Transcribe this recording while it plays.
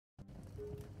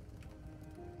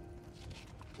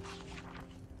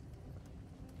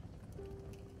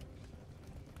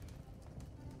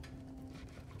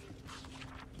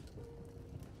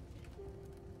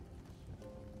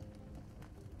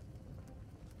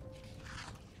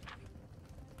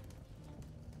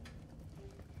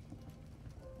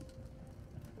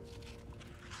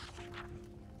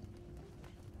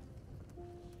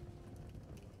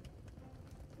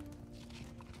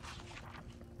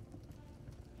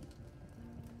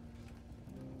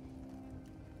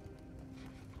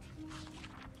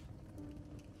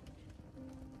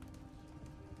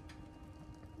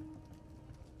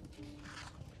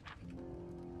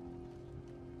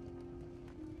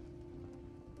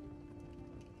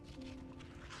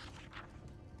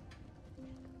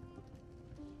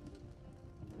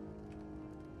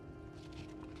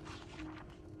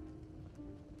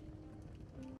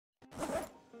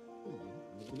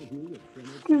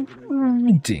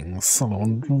Greetings, hello,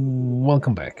 and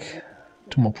welcome back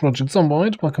to more Project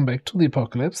Zomboid. Welcome back to the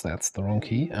apocalypse. That's the wrong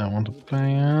key. I want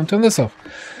to turn this off.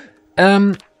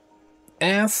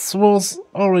 As was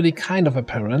already kind of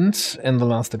apparent in the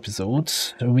last episode,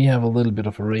 we have a little bit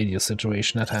of a radio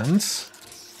situation at hand.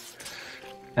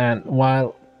 And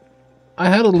while I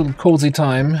had a little cozy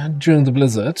time during the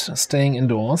blizzard, staying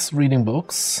indoors, reading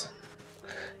books,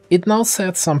 it now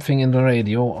said something in the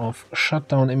radio of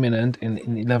shutdown imminent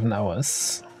in 11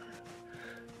 hours.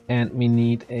 And we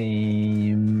need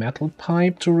a metal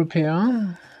pipe to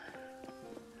repair.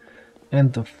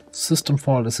 And the system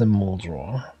fault is a mold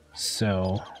drawer.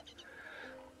 So,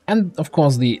 and of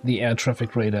course the air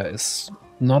traffic radar is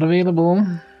not available.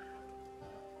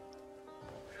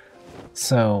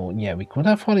 So yeah, we could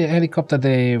have a helicopter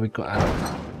day. We could. I don't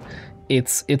know.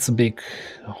 It's a big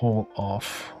hole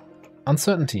of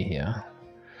uncertainty here.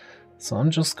 So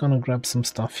I'm just gonna grab some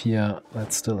stuff here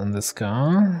that's still in this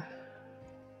car.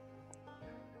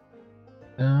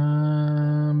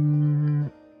 Yeah,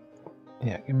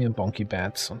 give me a bonky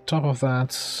bed on top of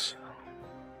that.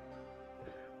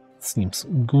 Seems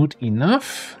good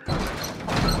enough.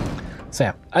 So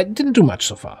yeah, I didn't do much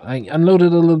so far. I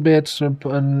unloaded a little bit,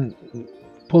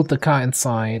 pulled the car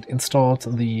inside,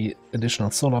 installed the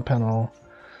additional solar panel.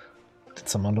 Did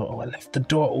some other. Oh, I left the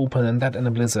door open, and that in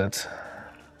a blizzard.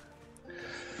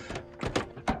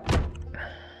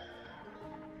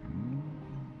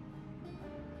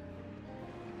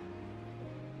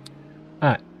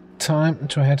 Alright, time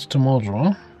to head to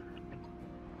Moldro.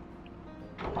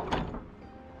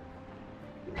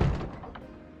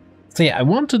 So yeah, I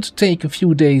wanted to take a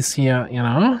few days here, you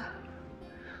know,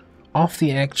 off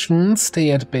the action,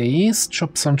 stay at base,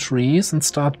 chop some trees, and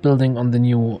start building on the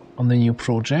new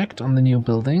project, on the new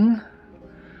building.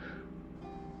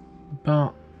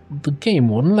 But the game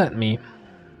wouldn't let me.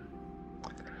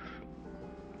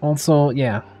 Also,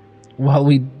 yeah, while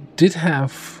we did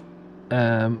have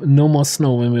no more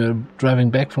snow when we were driving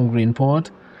back from Greenport,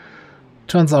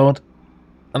 turns out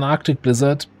an Arctic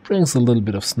blizzard brings a little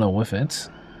bit of snow with it.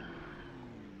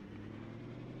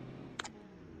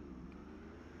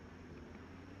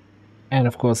 And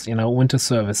of course, you know, winter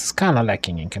service is kind of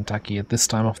lacking in Kentucky at this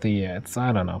time of the year. It's,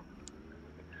 I don't know.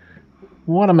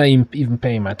 What am I even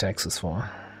paying my taxes for?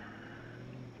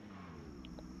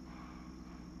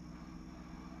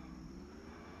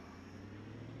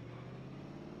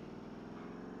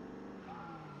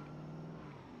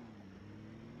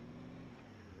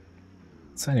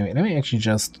 So anyway, let me actually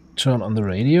just turn on the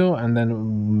radio, and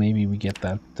then maybe we get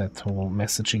that whole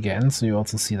message again, so you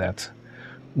also see that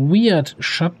weird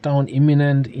shutdown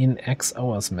imminent in X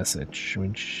hours message,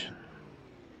 which,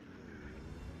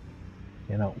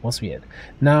 you know, was weird.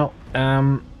 Now,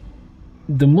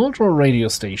 the Moldro radio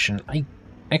station, I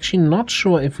actually not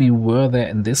sure if we were there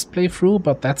in this playthrough,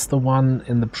 but that's the one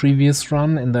in the previous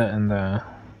run, in the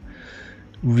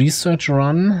research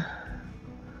run,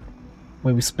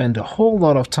 where we spent a whole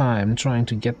lot of time trying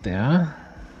to get there.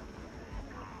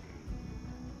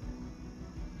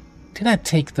 Did I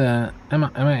take the... Am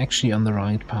I actually on the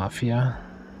right path here?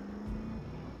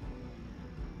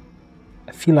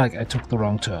 I feel like I took the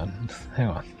wrong turn. Hang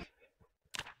on.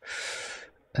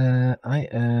 I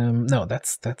am... No,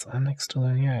 that's... I'm next to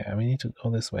the... Yeah, we need to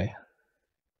go this way.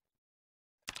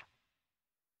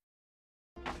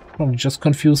 Probably just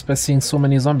confused by seeing so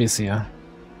many zombies here.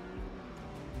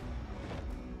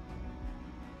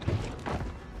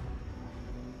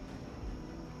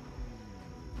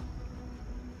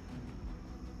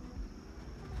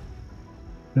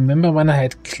 Remember when I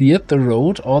had cleared the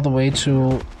road all the way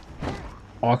to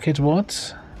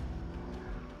Orchidwood?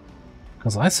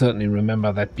 Because I certainly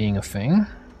remember that being a thing.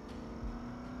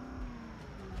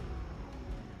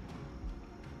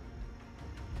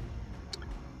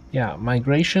 Yeah,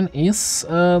 migration is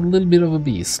a little bit of a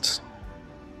beast.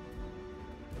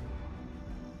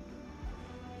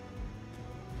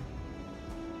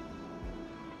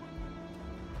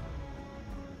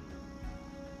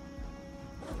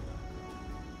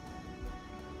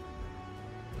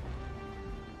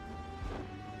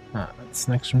 Let's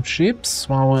snag some chips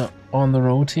while we're on the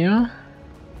road here.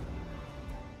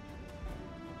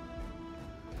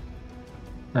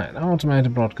 Right,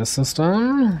 automated broadcast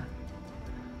system.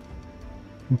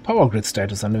 Power grid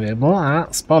status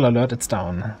unavailable. Spoiler alert, it's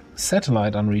down.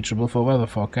 Satellite unreachable for weather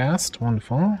forecast.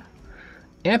 Wonderful.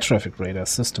 Air traffic radar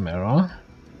system error.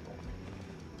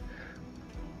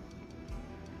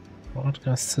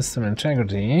 Broadcast system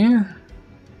integrity.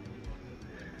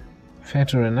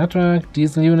 Factory network,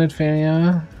 diesel unit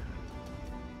failure.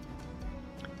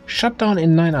 Shut down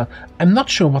in 9 hours. I'm not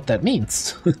sure what that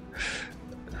means.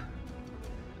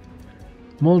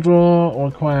 Muldrow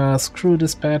requires crew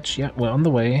dispatch. Yeah, we're on the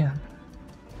way.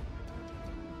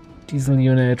 Diesel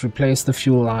unit, replace the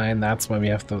fuel line. That's why we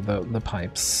have the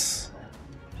pipes.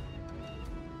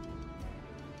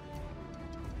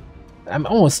 I'm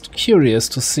almost curious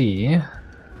to see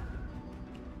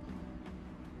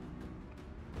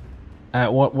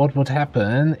what would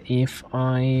happen if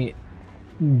I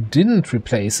didn't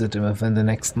replace it within the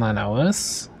next 9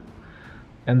 hours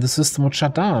and the system would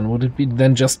shut down. Would it be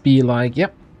then just be like,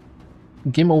 yep,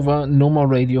 game over, no more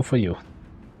radio for you?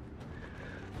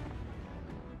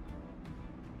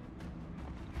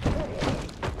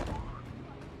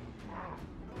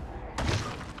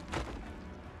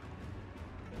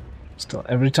 Still,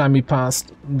 every time we pass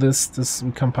we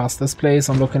come past this place,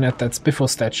 I'm looking at that Spiffo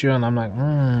statue and I'm like,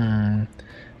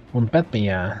 wouldn't that be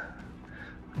a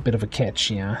bit of a catch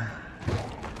here?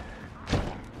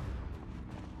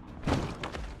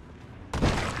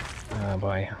 Oh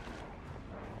boy.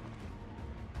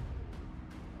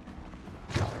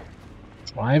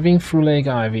 Driving through Lake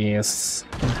Ivy is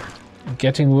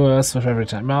getting worse with every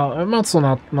time. Well, I'm also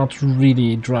not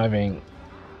really driving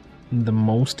the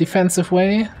most defensive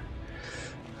way.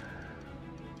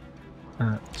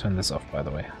 Turn this off, by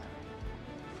the way.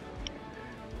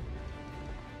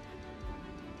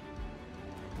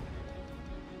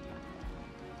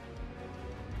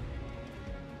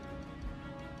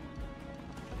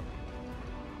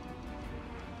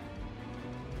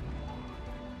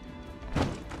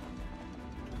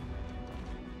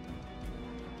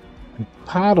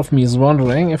 Part of me is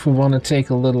wondering if we want to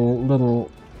take a little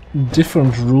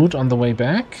different route on the way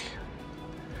back.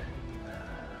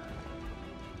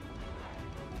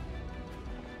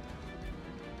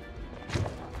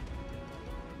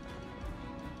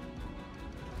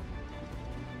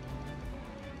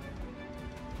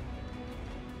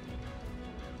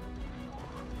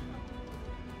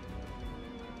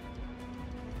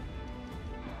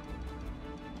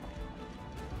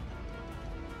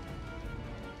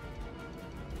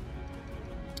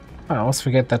 I always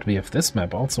forget that we have this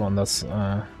map also on this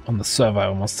on the server. I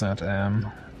almost said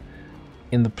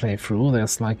in the playthrough.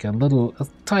 There's like a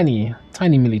tiny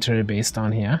military base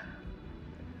down here.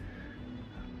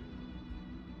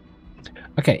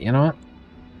 Okay, you know what?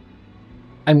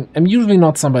 I'm usually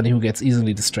not somebody who gets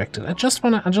easily distracted. I just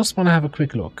wanna have a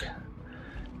quick look.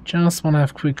 Just wanna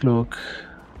have a quick look.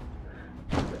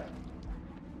 If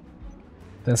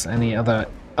there's any other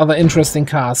interesting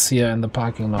cars here in the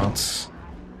parking lot.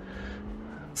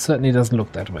 Certainly doesn't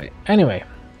look that way. Anyway.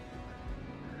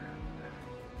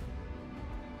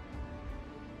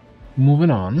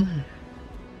 Moving on.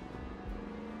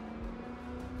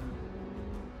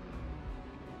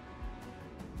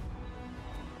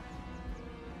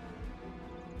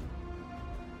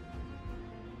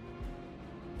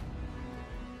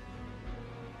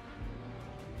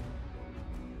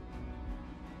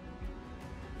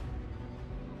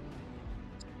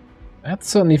 That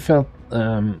certainly felt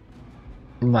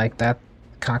like that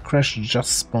car crash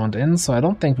just spawned in, so I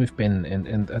don't think we've been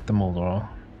in at the Muldrow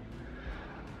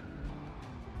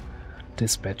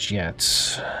dispatch yet.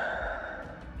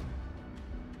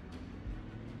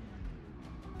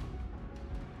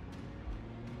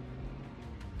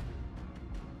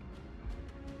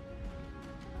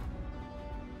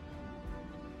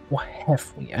 What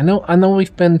have we? I know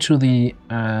we've been to the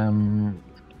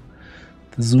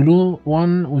Zulu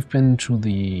one. We've been to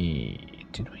the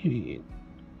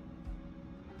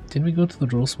Did we go to the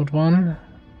Rosewood one?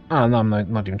 Ah, no, I'm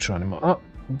not even sure anymore. Oh,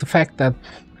 the fact that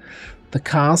the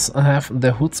cars have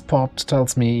their hoods popped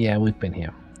tells me, yeah, we've been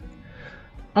here.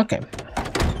 Okay.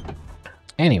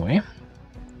 Anyway.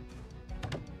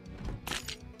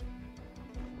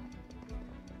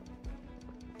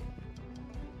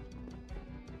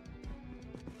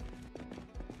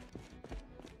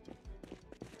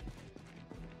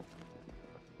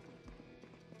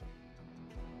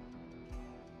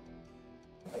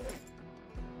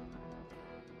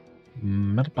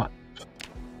 Metal pipe.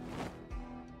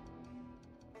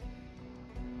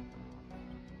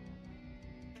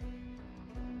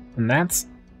 And that's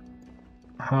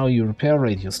how you repair a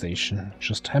radio station.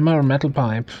 Just hammer a metal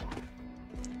pipe.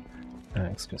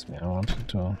 Excuse me, I wanted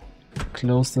to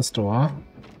close this door.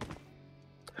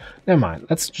 Never mind,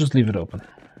 let's just leave it open.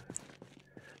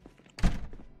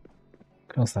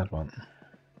 Close that one.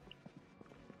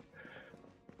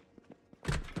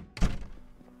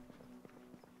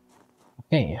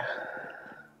 Okay.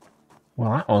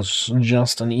 Well, that was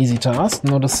just an easy task.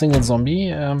 Not a single zombie,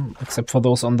 except for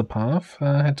those on the path,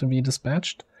 had to be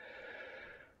dispatched.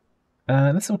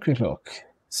 Let's have a quick look.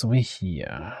 So we're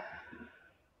here.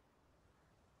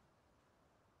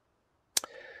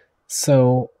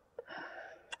 So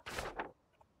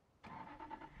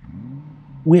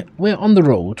we're on the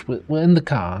road, we're in the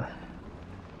car.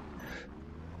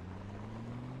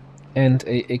 And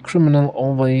a criminal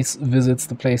always visits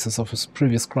the places of his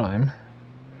previous crime.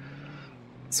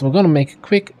 So we're gonna make a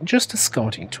quick, just a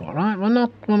scouting tour, right? We're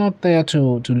not there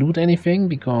to loot anything,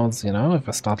 because, you know, if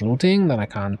I start looting, then I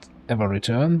can't ever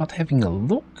return. But having a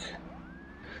look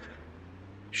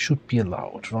should be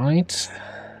allowed, right?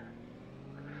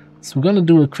 So we're gonna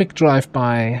do a quick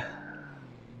drive-by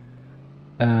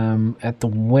at the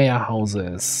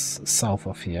warehouses south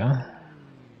of here.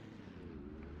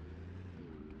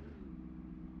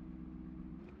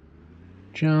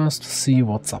 Just to see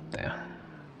what's up there.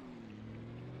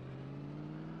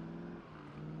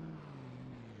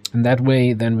 And that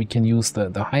way, then we can use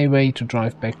the highway to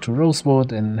drive back to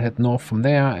Rosewood and head north from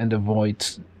there and avoid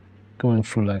going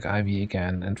through like Ivy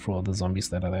again and through all the zombies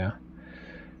that are there.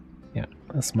 Yeah,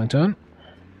 that's my turn.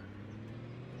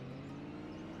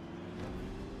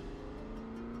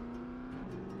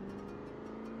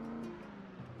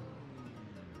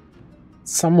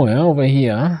 Somewhere over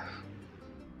here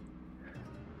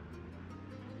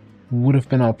would have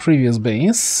been our previous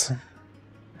base.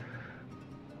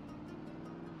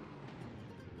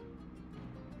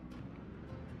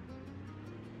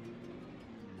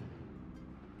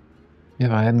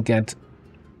 If I hadn't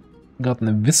gotten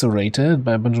eviscerated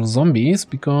by a bunch of zombies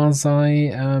because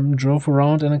I drove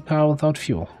around in a car without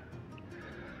fuel.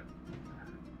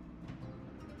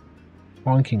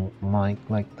 Honking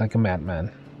like a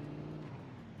madman.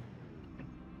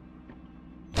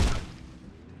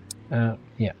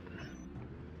 Yeah.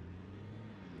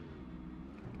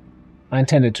 I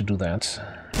intended to do that.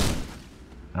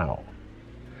 Ow.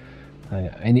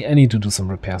 I need to do some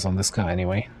repairs on this car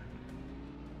anyway.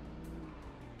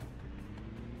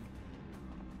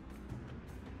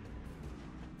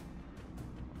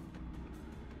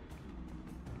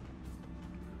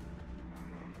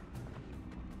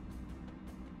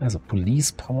 There's a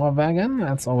police power wagon.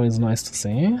 That's always nice to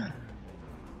see.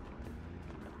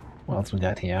 What else we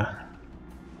got here?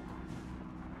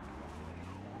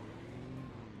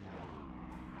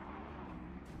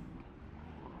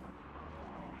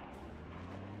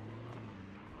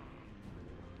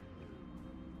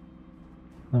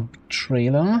 A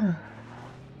trailer.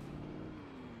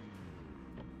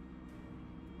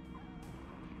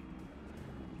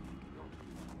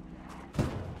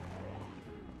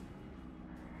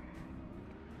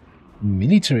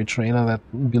 Military trailer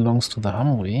that belongs to the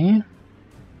Humvee.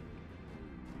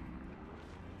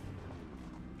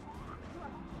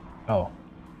 Oh,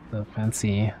 the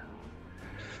fancy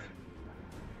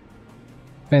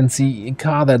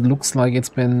car that looks like it's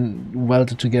been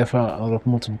welded together out of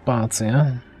multiple parts,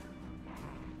 yeah?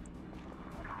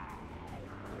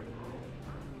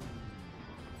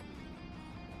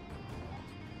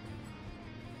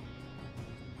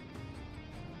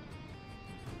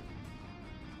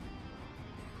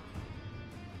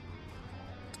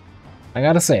 I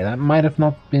gotta say, that might have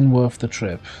not been worth the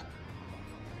trip.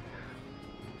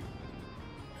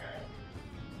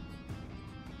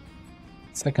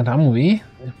 Second Humvee,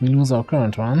 if we lose our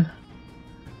current one.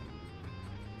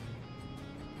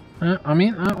 I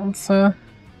mean, it's at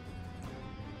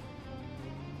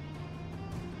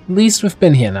least we've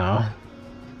been here now.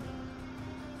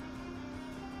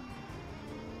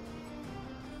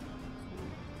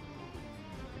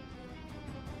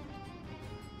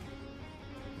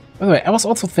 By the way, I was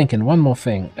also thinking one more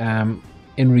thing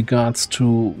in regards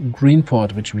to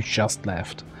Greenport, which we just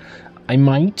left. I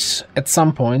might, at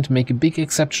some point, make a big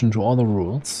exception to all the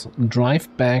rules, drive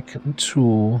back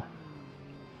to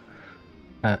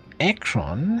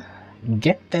Akron,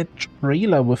 get that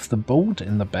trailer with the boat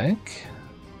in the back,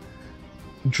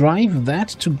 drive that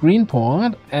to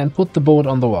Greenport, and put the boat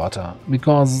on the water.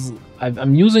 Because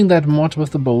I'm using that mod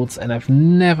with the boats, and I've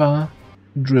never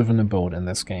driven a boat in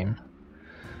this game.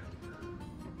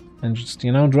 And just,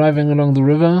 you know, driving along the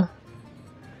river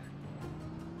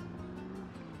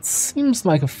seems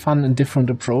like a fun and different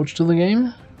approach to the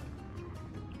game.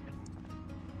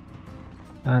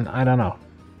 And I don't know.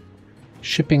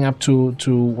 Shipping up to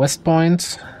West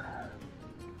Point,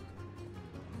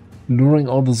 luring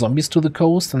all the zombies to the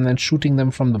coast and then shooting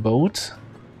them from the boat.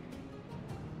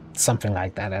 Something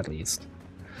like that, at least.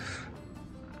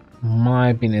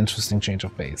 Might be an interesting change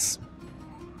of pace.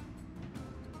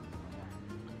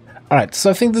 Alright, so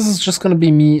I think this is just going to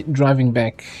be me driving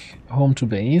back home to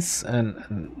base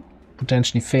and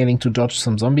potentially failing to dodge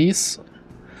some zombies.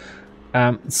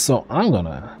 So I'm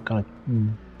gonna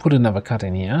put another cut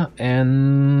in here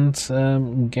and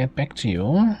get back to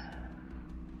you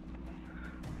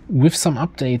with some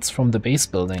updates from the base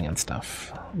building and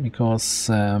stuff, because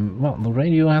well, the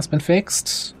radio has been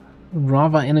fixed,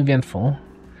 rather uneventful,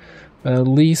 but at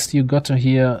least you got to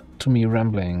hear to me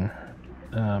rambling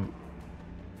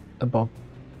about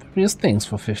various things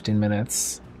for 15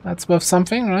 minutes. That's worth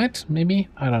something, right? Maybe?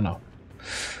 I don't know.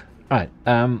 Alright,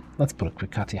 let's put a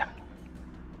quick cut here.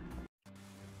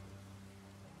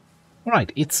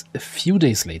 Alright, it's a few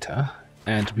days later,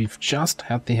 and we've just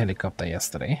had the helicopter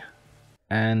yesterday.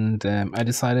 And I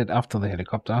decided after the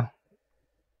helicopter,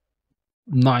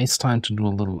 nice time to do a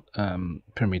little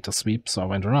perimeter sweep. So I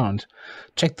went around,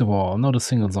 checked the wall, not a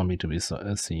single zombie to be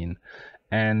seen.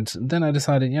 And then I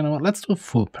decided, you know what, let's do a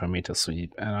full perimeter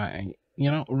sweep. And I,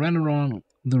 you know, ran around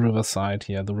the riverside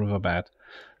here, the riverbed.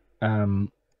 And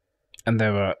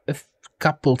there were a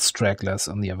couple stragglers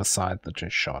on the other side that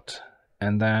just shot.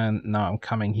 And then now I'm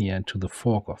coming here to the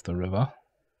fork of the river,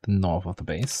 the north of the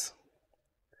base.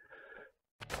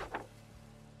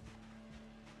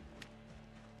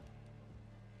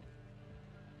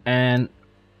 And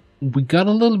we got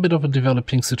a little bit of a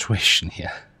developing situation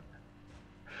here.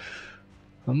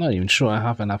 I'm not even sure I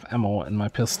have enough ammo in my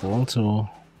pistol to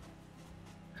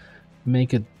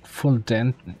make a full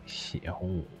dent here.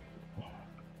 Oh.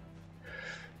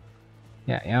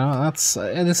 Yeah, you know, that's...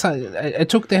 I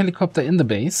took the helicopter in the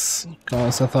base,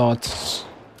 because I thought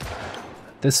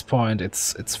at this point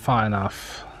it's far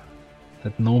enough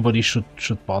that nobody should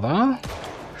bother.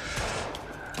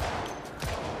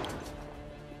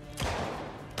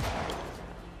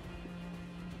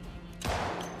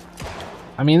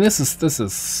 I mean, this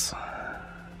is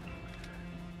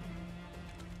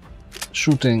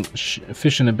shooting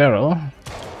fish in a barrel.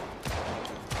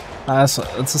 So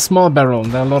it's a small barrel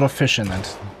and there are a lot of fish in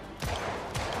it.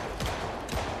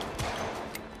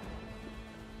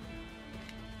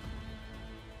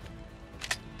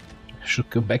 Should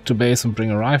go back to base and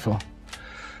bring a rifle.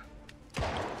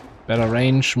 Better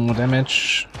range, more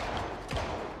damage.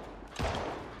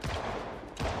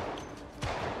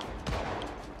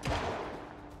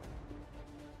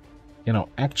 You know,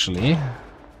 actually,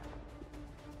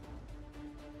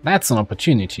 that's an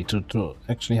opportunity to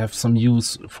actually have some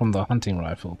use from the hunting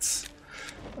rifles.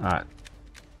 Alright.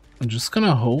 I'm just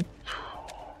gonna hope...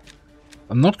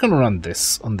 I'm not gonna run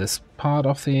this on this part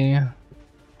of the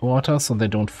water so they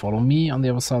don't follow me on the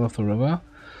other side of the river.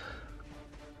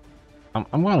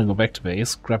 I'm gonna go back to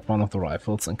base, grab one of the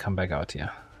rifles and come back out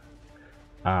here.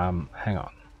 Hang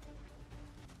on.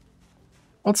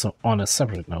 Also, on a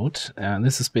separate note,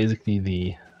 this is basically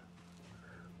the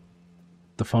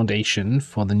foundation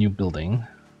for the new building.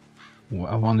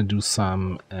 I want to do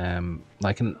some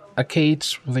like an arcade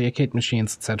with the arcade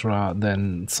machines, etc.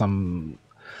 Then some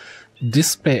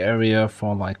display area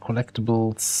for like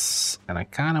collectibles, and I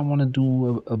kind of want to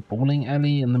do a bowling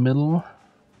alley in the middle,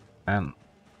 and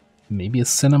maybe a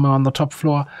cinema on the top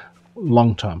floor.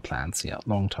 Long-term plans, yeah,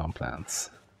 long-term plans.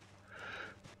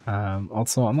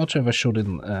 Also, I'm not sure if I showed it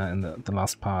in the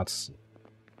last part.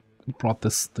 I brought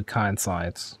the car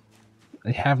inside.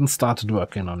 I haven't started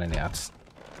working on it yet.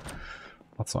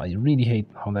 Also, I really hate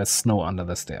how there's snow under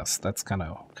the stairs. That's kind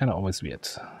of always weird.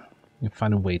 You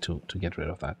find a way to get rid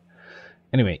of that.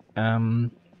 Anyway,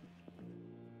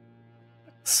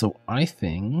 so I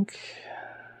think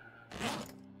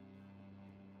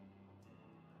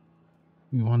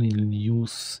we want to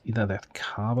use either that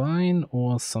carbine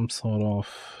or some sort of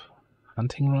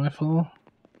hunting rifle.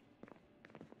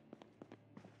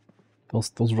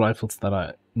 Those rifles that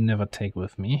I never take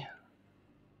with me,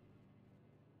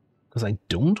 because I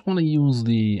don't want to use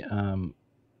the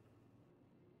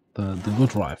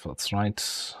good rifles,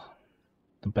 right?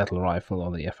 The battle rifle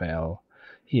or the FAL.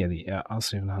 Here, the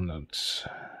R700.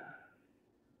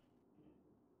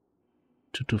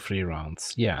 2 to 3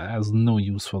 rounds. Yeah, there's no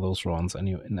use for those rounds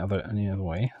any other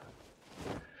way.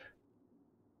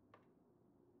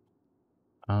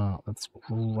 Let's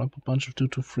grab a bunch of 2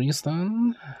 to 3s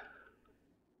then.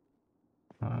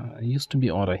 It used to be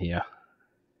order here.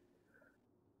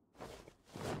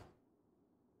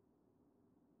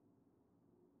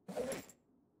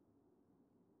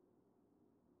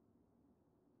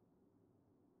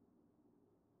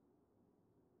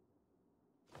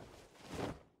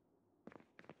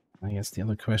 I guess the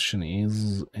other question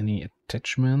is any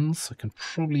attachments. I can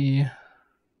probably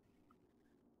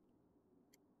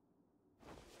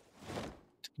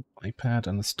iPad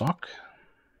and a stock.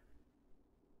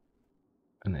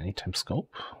 An anytime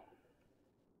scope.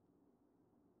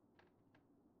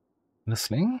 And a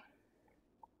sling.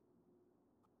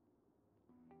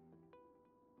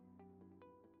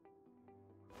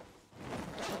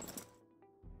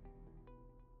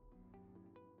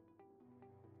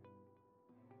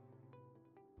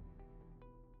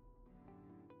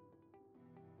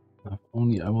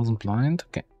 Only I wasn't blind.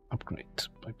 Okay, upgrade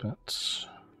like that.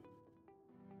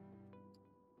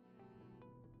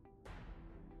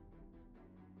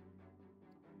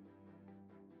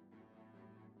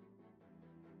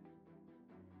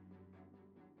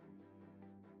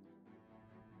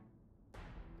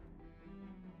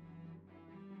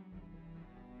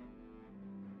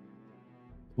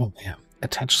 Oh yeah,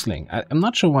 attach sling. I'm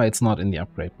not sure why it's not in the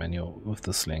upgrade menu with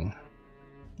the sling.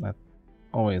 That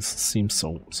always seems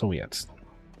so weird.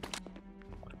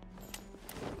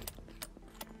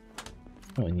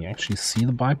 Oh, and you actually see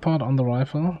the bipod on the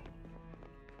rifle.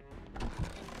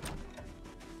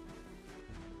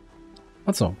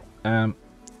 Also, a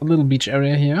little beach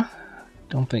area here.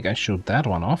 Don't think I showed that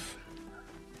one off.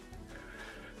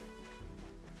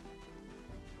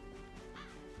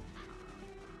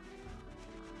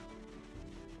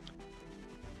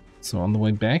 So on the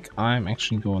way back, I'm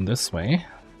actually going this way.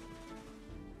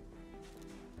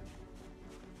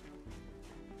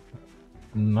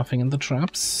 Nothing in the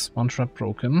traps. One trap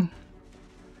broken.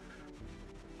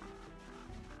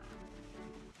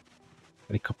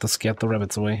 Helicopter scared the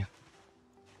rabbits away.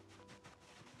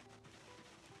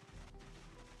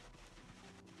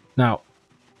 Now,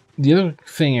 the other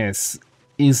thing is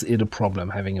it a problem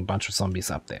having a bunch of zombies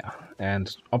up there?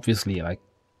 And obviously, like,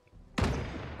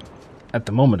 at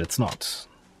the moment it's not.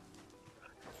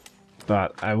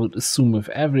 But I would assume with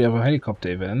every other helicopter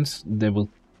event, they will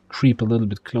creep a little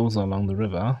bit closer along the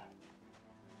river.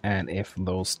 And if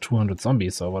those 200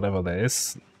 zombies or whatever there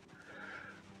is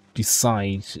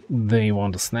decide they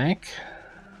want a snack,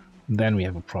 then we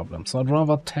have a problem. So I'd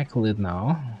rather tackle it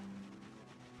now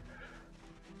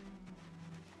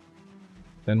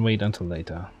than wait until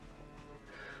later.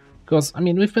 Because, I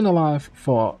mean, we've been alive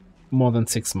for more than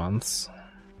 6 months.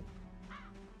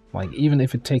 Like, even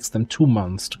if it takes them 2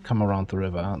 months to come around the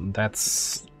river,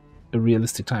 that's a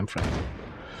realistic time frame.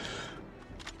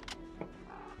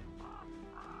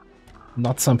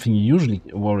 Not something you usually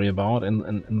worry about in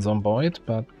Zomboid,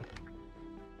 but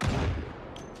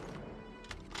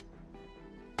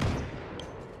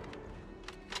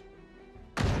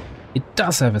it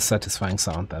does have a satisfying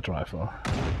sound, that rifle.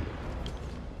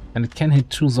 And it can hit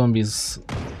 2 zombies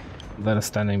that are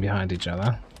standing behind each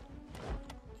other.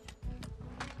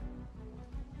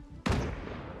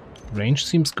 Range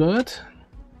seems good.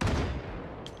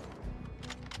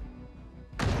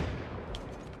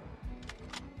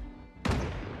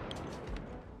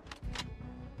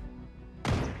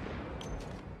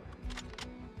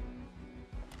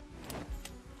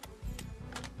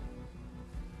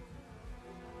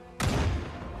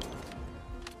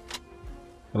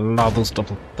 Love those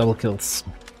double kills.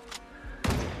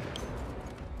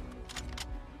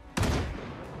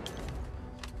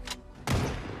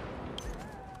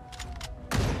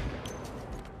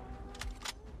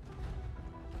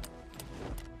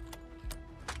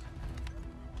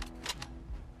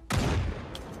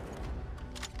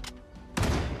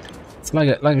 It's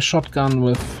like a shotgun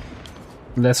with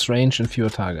less range and fewer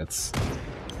targets.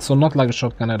 So not like a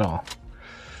shotgun at all.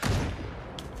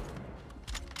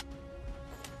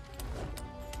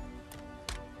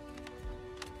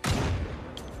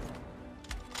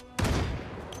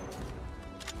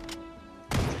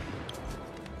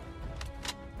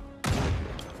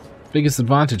 Biggest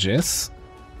advantage is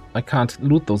I can't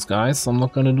loot those guys, so I'm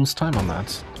not gonna lose time on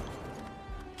that.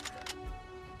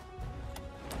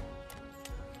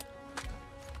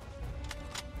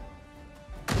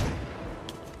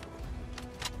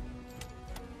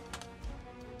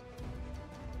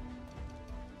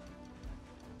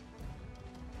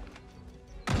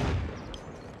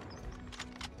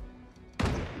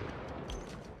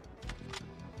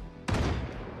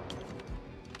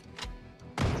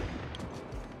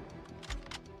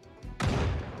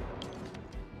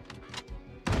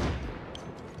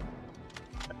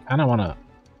 I kinda wanna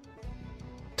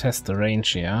test the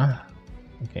range here.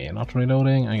 Okay, you're not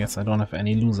reloading. I guess I don't have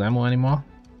any loose ammo anymore.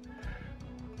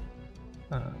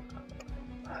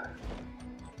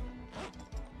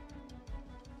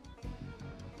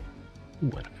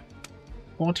 Ooh,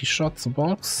 40 shots a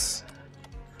box.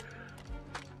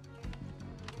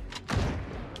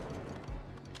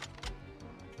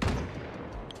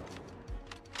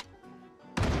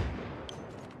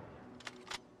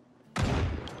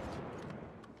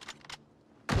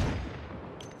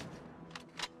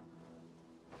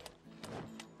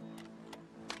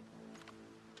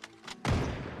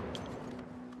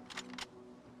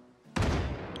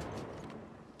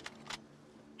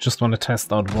 Just want to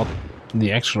test out what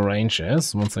the actual range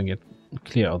is once I get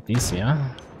clear out these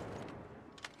here.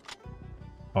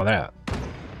 Oh,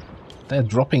 they're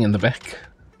dropping in the back.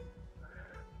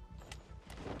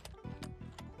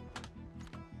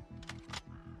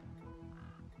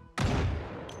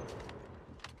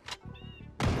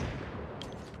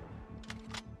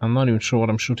 I'm not even sure what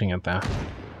I'm shooting at there.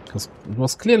 Because it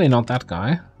was clearly not that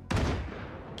guy.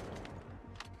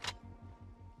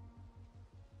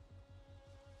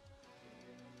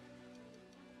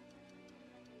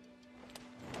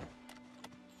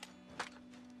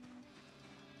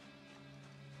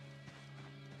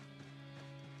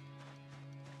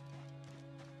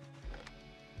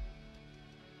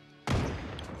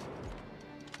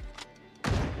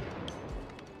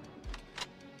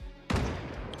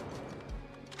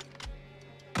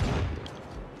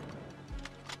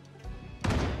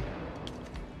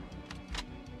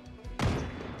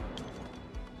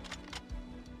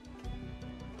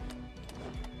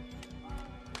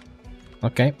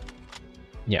 Okay.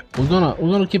 Yeah, we're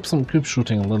gonna keep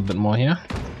shooting a little bit more here.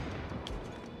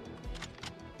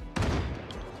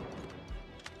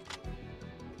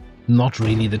 Not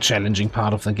really the challenging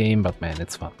part of the game, but man,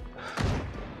 it's fun.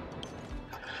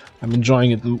 I'm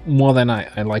enjoying it more than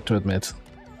I like to admit.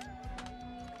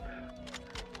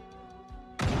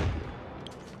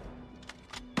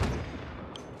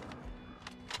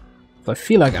 I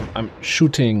feel like I'm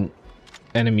shooting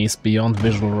enemies beyond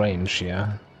visual range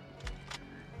here.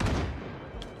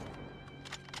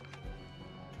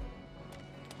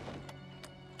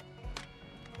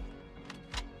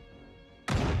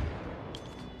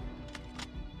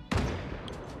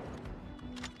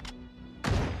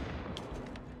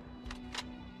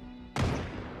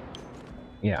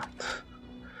 Yeah.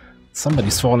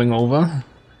 Somebody's falling over.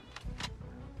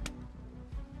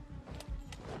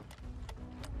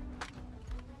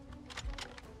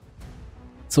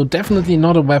 So definitely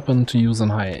not a weapon to use in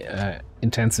high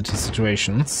intensity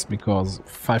situations, because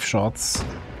 5 shots,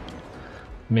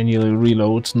 manually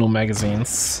reload, no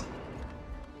magazines.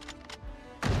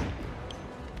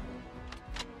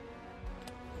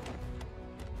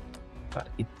 But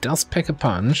it does pack a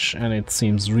punch, and it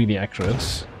seems really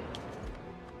accurate.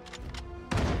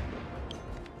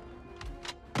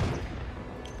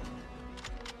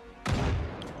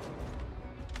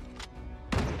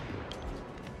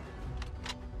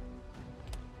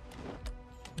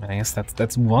 I guess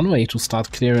that's one way to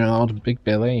start clearing out a Big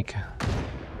Bear Lake.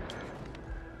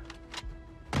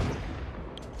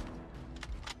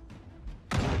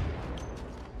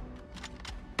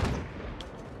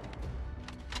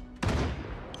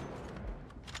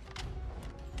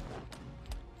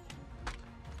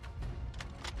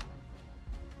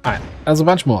 Alright, there's a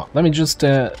bunch more. Let me just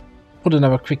put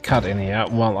another quick cut in here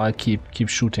while I keep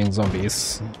shooting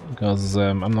zombies, because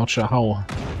I'm not sure how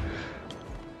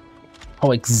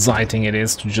exciting it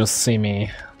is to just see me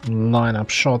line up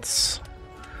shots.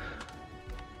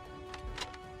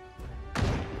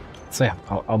 So yeah,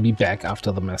 I'll be back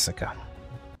after the massacre.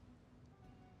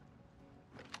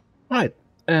 Right,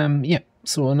 yeah,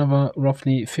 so another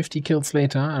roughly 50 kills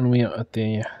later, and we are at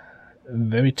the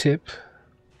very tip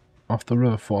of the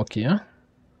river fork here.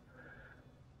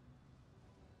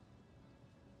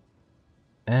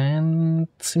 And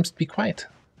it seems to be quiet.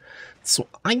 So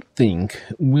I think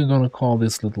we're gonna call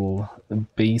this little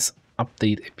base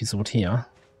update episode here.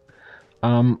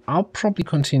 I'll probably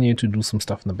continue to do some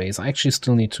stuff in the base. I actually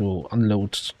still need to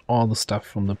unload all the stuff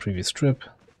from the previous trip.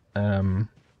 Do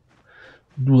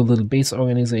a little base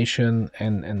organization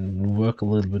and work a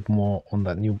little bit more on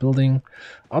that new building.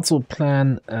 Also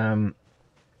plan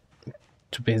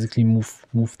to basically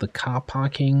move the car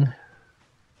parking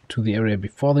to the area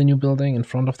before the new building, in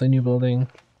front of the new building.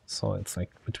 So it's like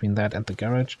between that and the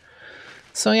garage.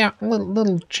 So yeah,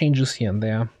 little changes here and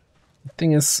there. The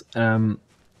thing is,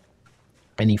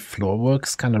 any floor work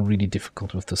is kind of really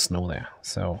difficult with the snow there.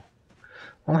 So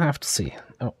I'll have to see.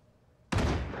 Oh.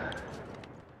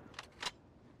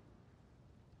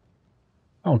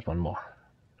 Found one more.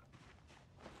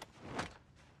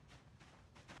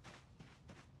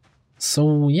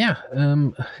 So yeah,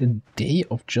 a day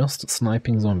of just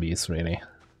sniping zombies, really.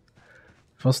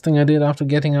 First thing I did after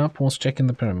getting up was checking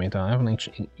the perimeter. I haven't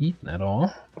actually eaten at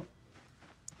all.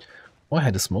 Or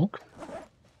had a smoke.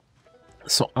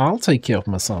 So I'll take care of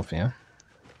myself here.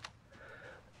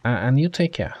 And you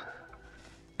take care.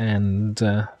 And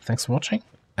thanks for watching,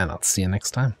 and I'll see you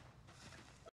next time.